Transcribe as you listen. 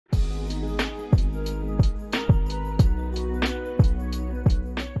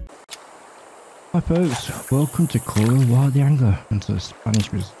Hi folks, welcome to Coral Wild the Angler and to the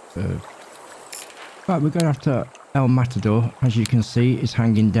Spanish Reserve. Right, we're going after El Matador. As you can see, it's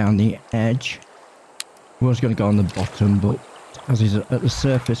hanging down the edge. We was going to go on the bottom, but as he's at the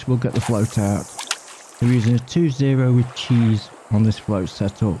surface, we'll get the float out. We're using a 2-0 with cheese on this float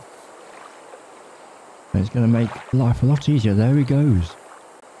setup. And it's going to make life a lot easier. There he goes.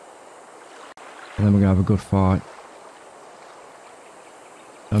 And then we're going to have a good fight.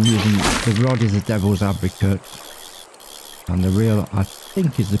 I'm using the rod is the devil's advocate, and the reel I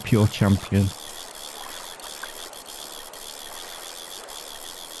think is the pure champion.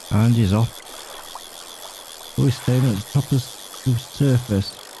 And he's off. Oh, he's staying at the top of the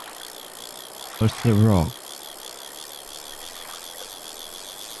surface, close to the rock.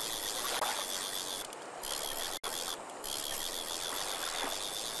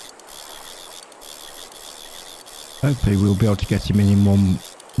 Hopefully we'll be able to get him in one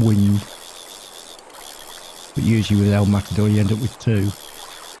wind, but usually with El Matador you end up with two.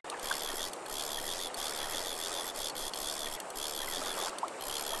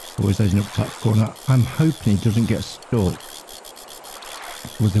 Always heading up to that corner. I'm hoping he doesn't get stuck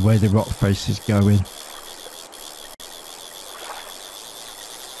with the way the rock face is going.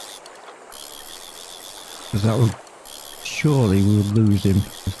 Because that will surely we will lose him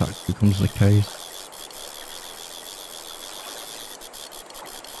if that becomes the case.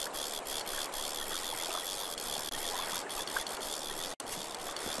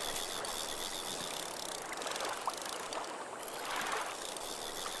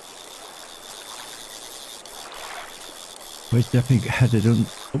 He's definitely headed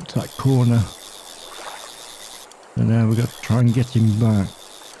up to that corner. And now we've got to try and get him back.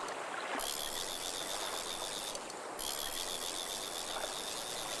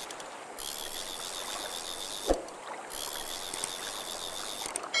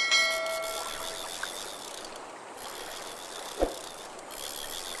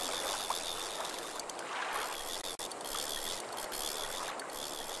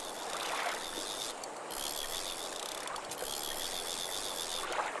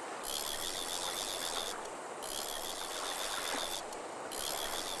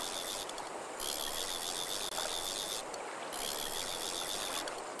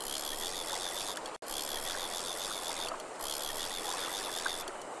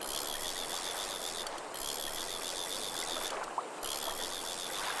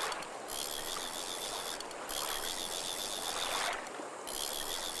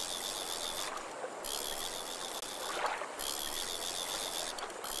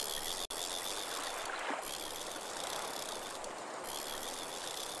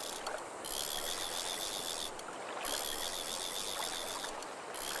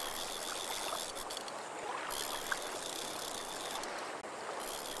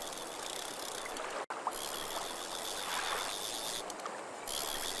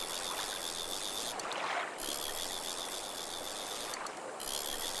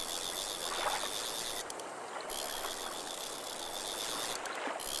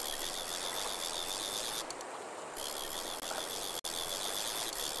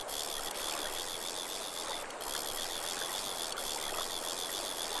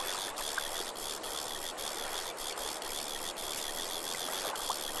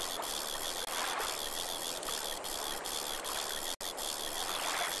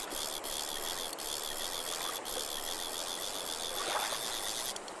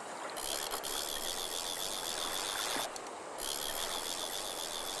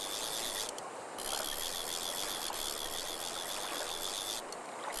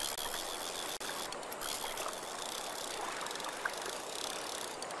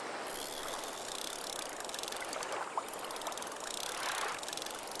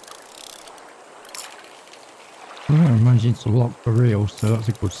 I'm managing to lock the reel, so that's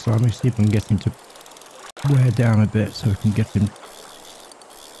a good sign. Let's see if we can get him to wear down a bit so we can get him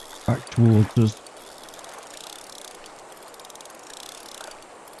back towards us.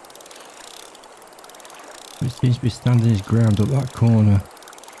 He seems to be standing his ground up that corner.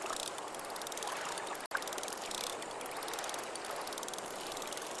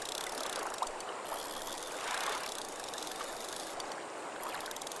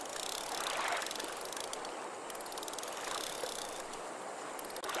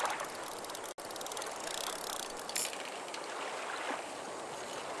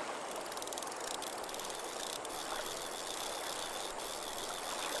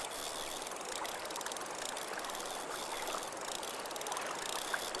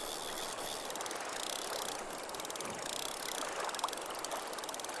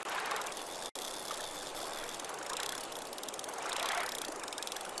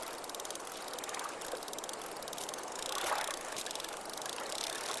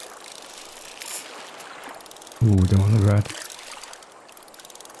 Ooh, don't want the red.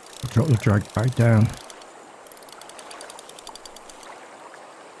 Drop the drag back down.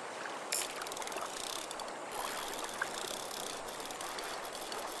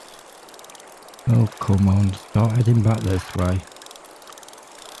 Oh, come on. Start heading back this way.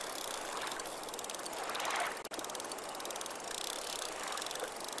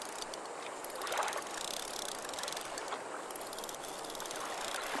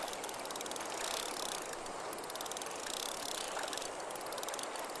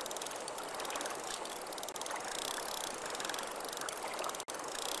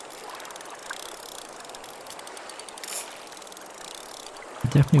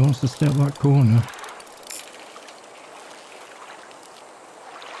 Definitely wants to stay up that corner.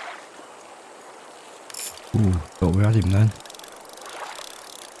 Ooh, thought we had him then.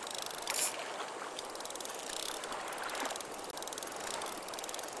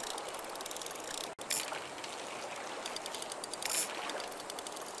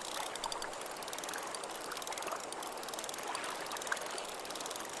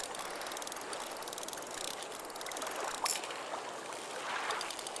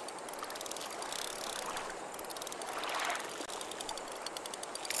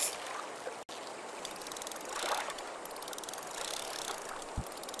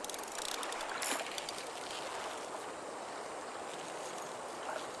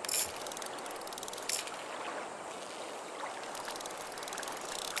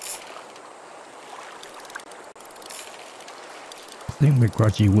 I think we're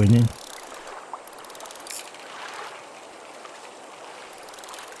gradually winning.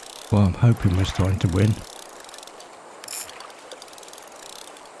 Well, I'm hoping we're starting to win.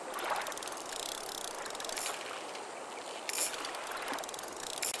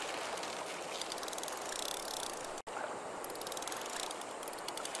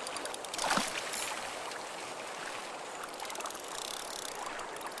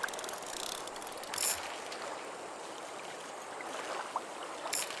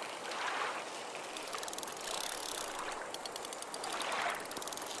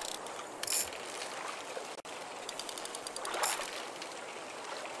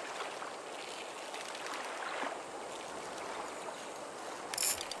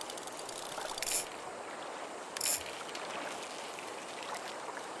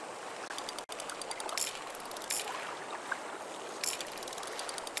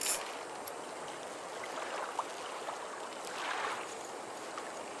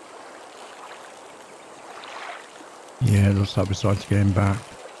 Yeah, it looks like we're starting to get him back.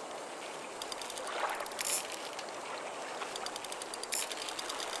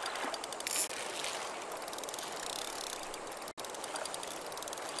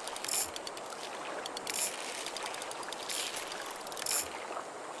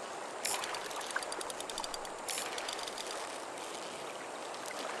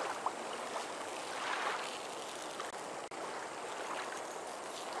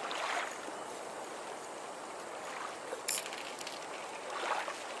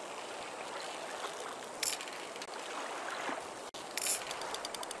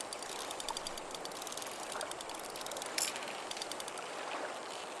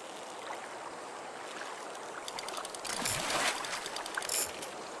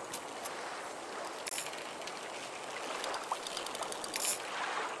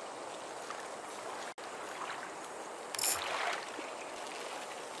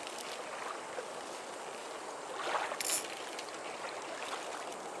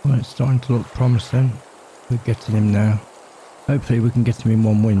 Well, it's starting to look promising. We're getting him now. Hopefully we can get him in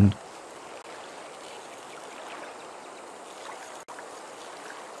one wind.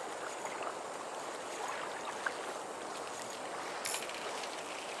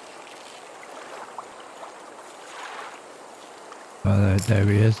 Oh, there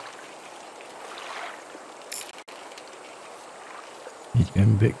he is. He's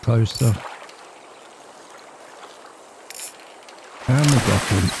getting a bit closer. And we got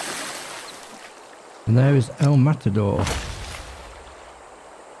him. And there is El Matador.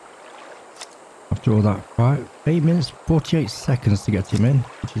 After all that fight, 8 minutes 48 seconds to get him in,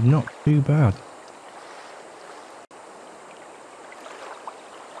 which is not too bad.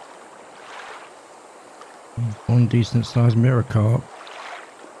 One decent sized Mirror Carp.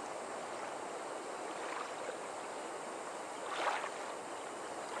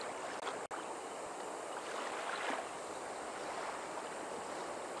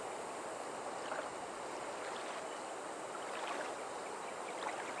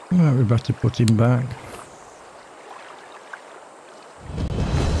 Right, we're about to put him back.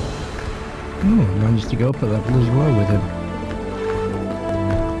 Oh, managed to go up at level as well with him.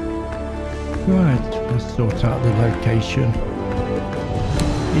 Right, let's sort out the location.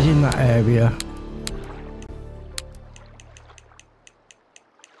 He's in that area.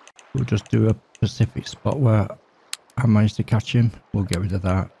 We'll just do a specific spot where I managed to catch him. We'll get rid of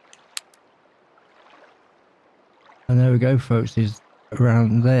that. And there we go, folks. He's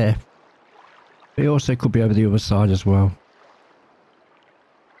around there. But he also could be over the other side as well.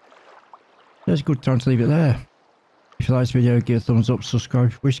 There's a good time to leave it there. If you like this video, give it a thumbs up, subscribe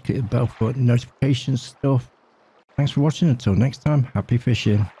if you wish, click the bell for notifications stuff. Thanks for watching. Until next time, happy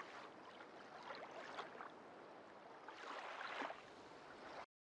fishing.